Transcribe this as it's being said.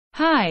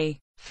Hi,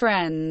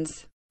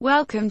 friends.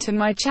 Welcome to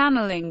my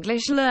channel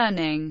English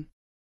Learning.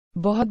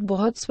 बहुत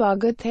बहुत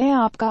स्वागत है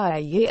आपका।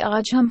 आइए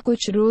आज हम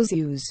कुछ रोज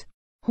यूज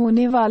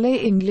होने वाले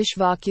इंग्लिश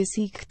वाक्य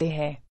सीखते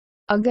हैं।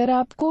 अगर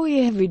आपको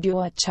यह वीडियो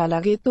अच्छा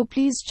लगे तो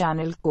प्लीज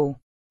चैनल को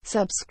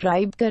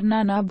सब्सक्राइब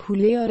करना ना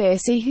भूलें और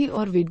ऐसे ही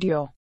और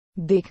वीडियो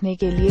देखने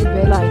के लिए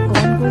बेल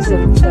आइकॉन को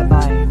जरूर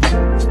दबाएं।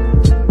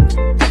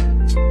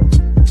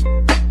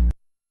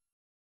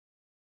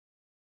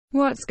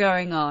 What's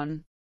going on?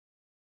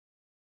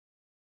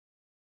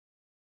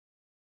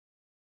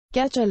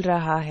 क्या चल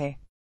रहा है?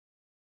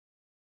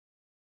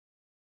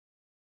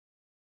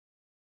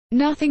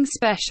 Nothing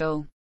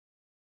special.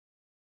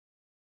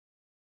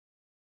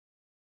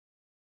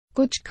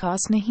 कुछ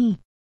खास नहीं।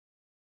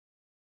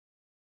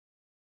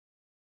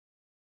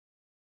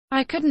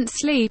 I couldn't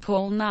sleep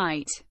all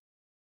night.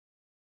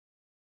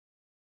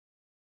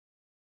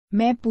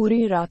 मैं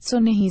पूरी रात सो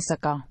नहीं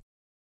सका।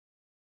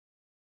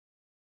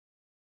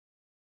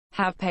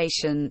 Have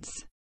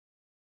patience.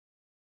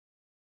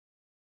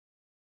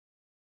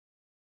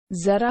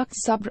 जरा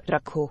सब्र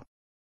रखो।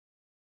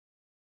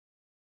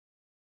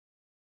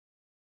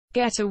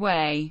 Get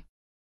away.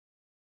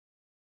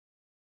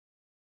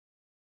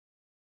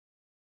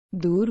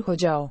 दूर हो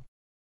जाओ।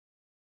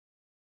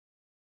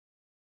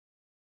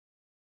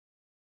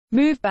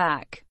 Move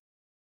back.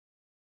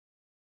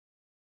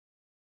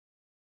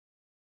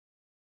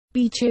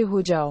 पीछे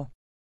हो जाओ।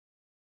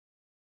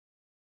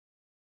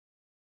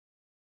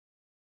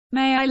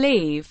 May I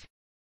leave?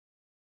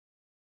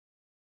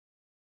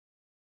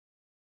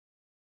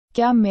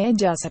 क्या मैं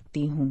जा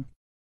सकती हूँ?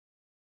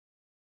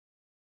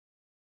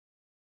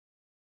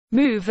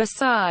 Move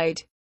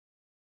aside.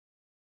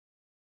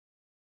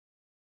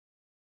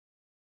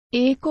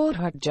 एक और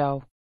हट जाओ।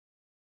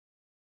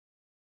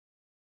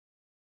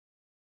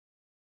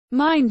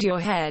 Mind your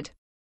head.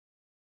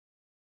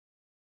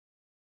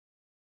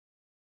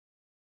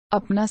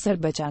 अपना सर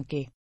बचा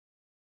के।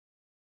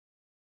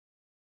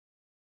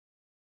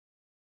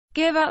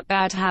 Give up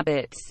bad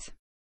habits.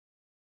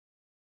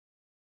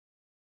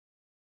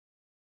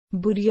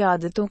 बुरी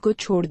आदतों को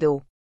छोड़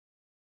दो।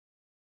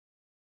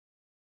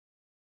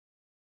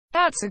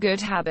 That's a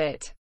good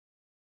habit.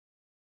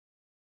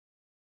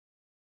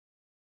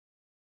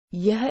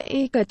 यह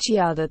एक अच्छी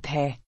आदत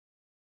है।